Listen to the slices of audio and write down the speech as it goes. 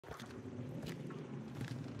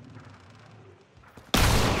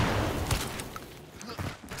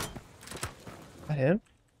him?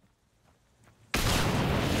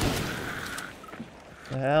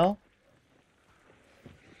 The hell?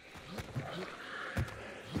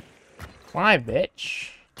 Fly,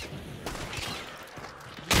 bitch.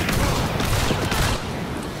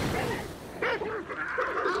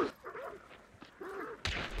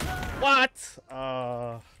 What?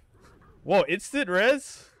 Whoa, instant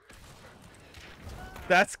res?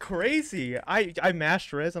 That's crazy. I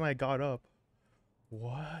mashed res and I got up.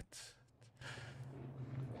 What?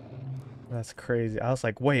 That's crazy. I was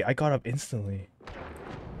like, wait, I got up instantly.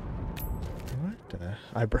 What the?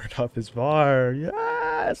 I burned up his bar.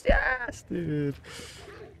 Yes, yes, dude.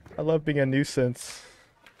 I love being a nuisance.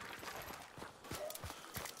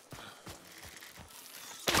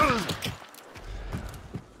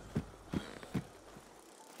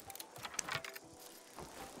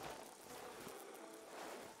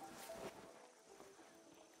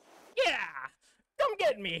 Yeah! Come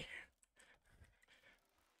get me!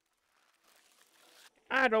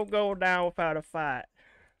 I don't go down without a fight.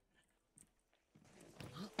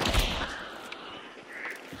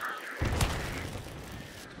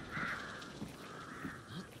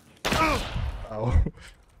 Oh.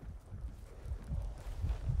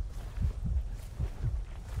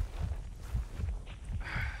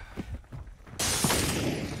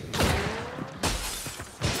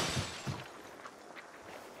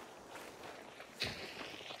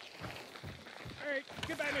 Alright,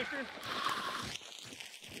 goodbye, mister.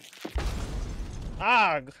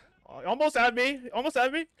 Ah, almost had me. Almost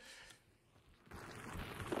had me.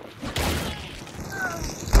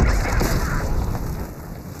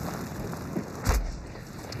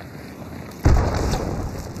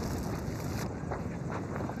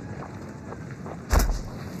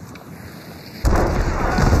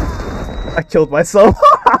 I killed myself.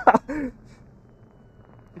 Did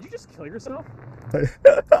you just kill yourself?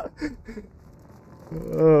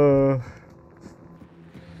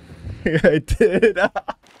 Yeah, I did.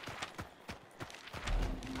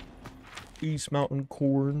 East Mountain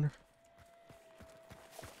corn.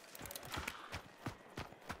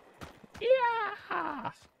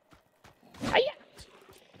 Yeah. Hiya.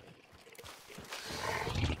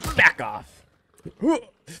 Back off.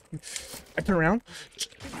 I turn around.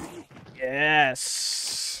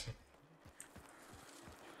 Yes.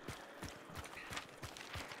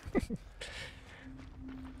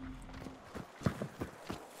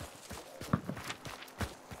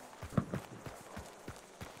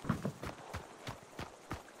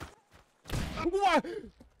 What?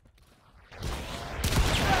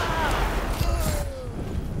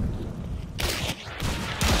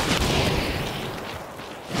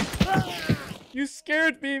 You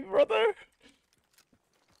scared me, brother.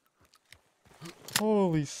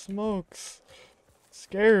 Holy smokes.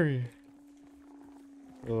 Scary.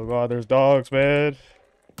 Oh god, there's dogs, man.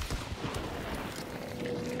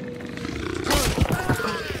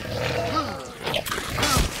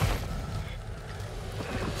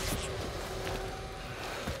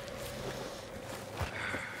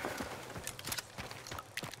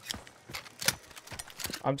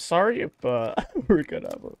 I'm sorry if we're gonna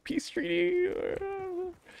have a peace treaty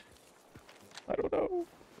or I don't know.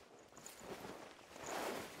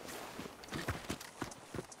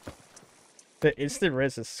 The instant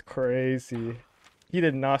res is crazy. He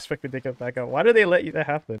did not expect me to get back up. Why did they let you that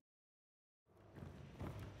happen?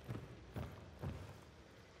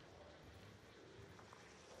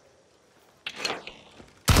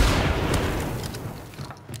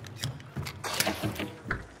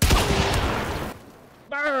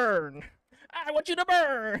 Burn! I want you to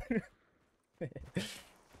burn!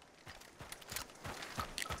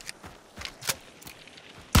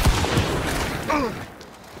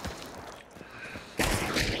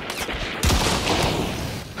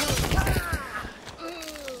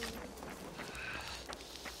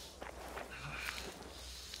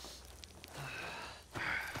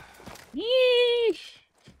 Yeesh!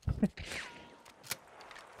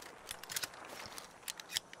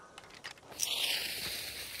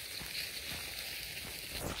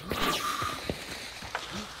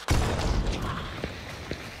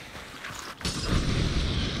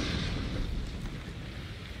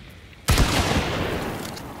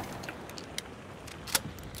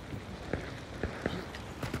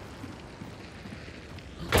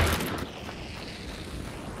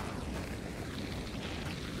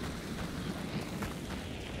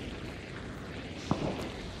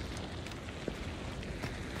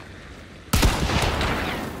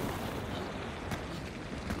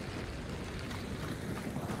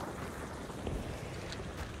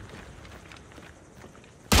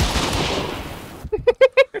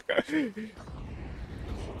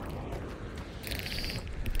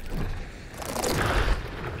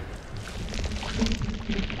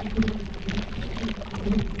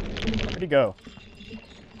 Where'd he go?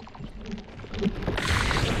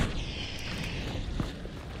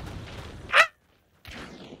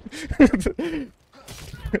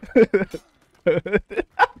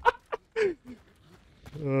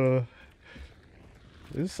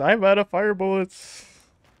 I'm out of fire bullets.